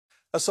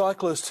A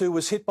cyclist who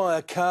was hit by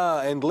a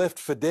car and left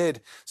for dead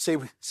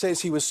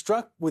says he was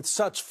struck with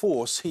such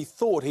force he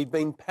thought he'd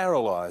been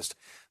paralysed.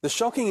 The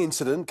shocking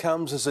incident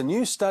comes as a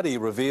new study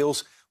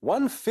reveals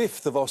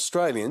 1/5 of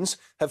Australians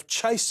have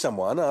chased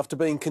someone after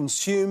being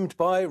consumed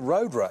by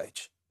road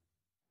rage.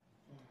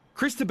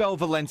 Cristobal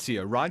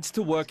Valencia rides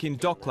to work in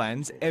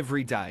Docklands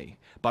every day.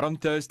 But on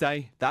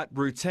Thursday, that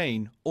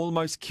routine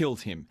almost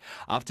killed him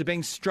after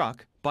being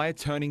struck by a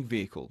turning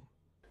vehicle.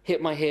 Hit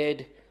my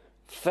head,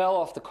 fell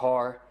off the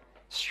car,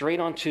 straight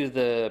onto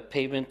the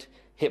pavement,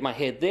 hit my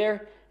head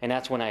there, and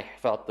that's when I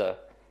felt the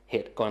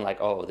hit, going like,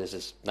 oh, this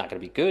is not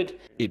going to be good.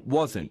 It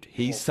wasn't.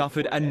 He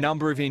suffered a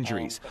number of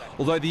injuries,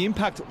 although the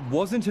impact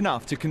wasn't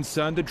enough to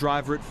concern the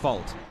driver at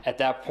fault. At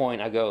that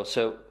point, I go,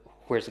 so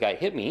where's the guy who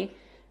hit me?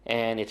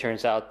 And it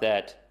turns out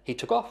that he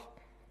took off.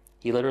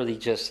 He literally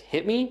just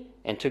hit me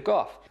and took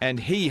off. And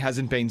he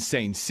hasn't been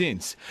seen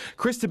since.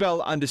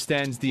 Cristobal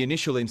understands the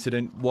initial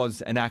incident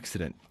was an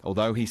accident,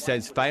 although he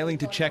says failing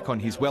to check on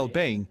his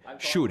well-being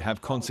should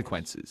have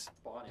consequences.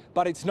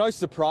 But it's no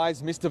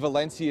surprise Mr.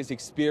 Valencia's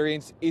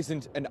experience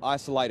isn't an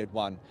isolated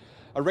one.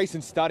 A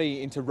recent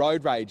study into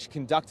road rage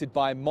conducted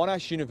by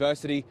Monash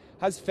University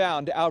has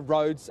found our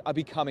roads are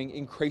becoming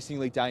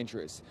increasingly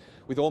dangerous,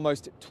 with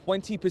almost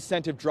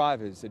 20% of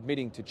drivers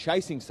admitting to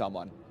chasing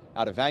someone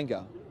out of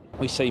anger.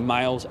 We see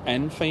males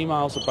and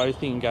females are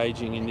both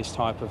engaging in this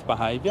type of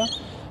behaviour.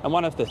 And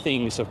one of the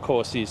things, of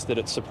course, is that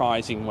it's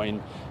surprising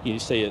when you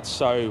see it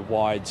so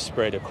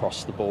widespread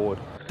across the board.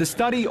 The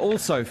study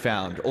also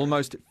found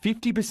almost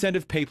 50%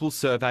 of people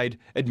surveyed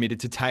admitted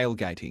to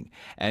tailgating,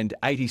 and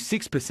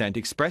 86%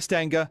 expressed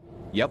anger,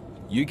 yep,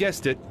 you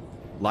guessed it,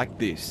 like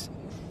this.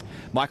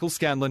 Michael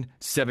Scanlon,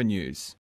 7 News.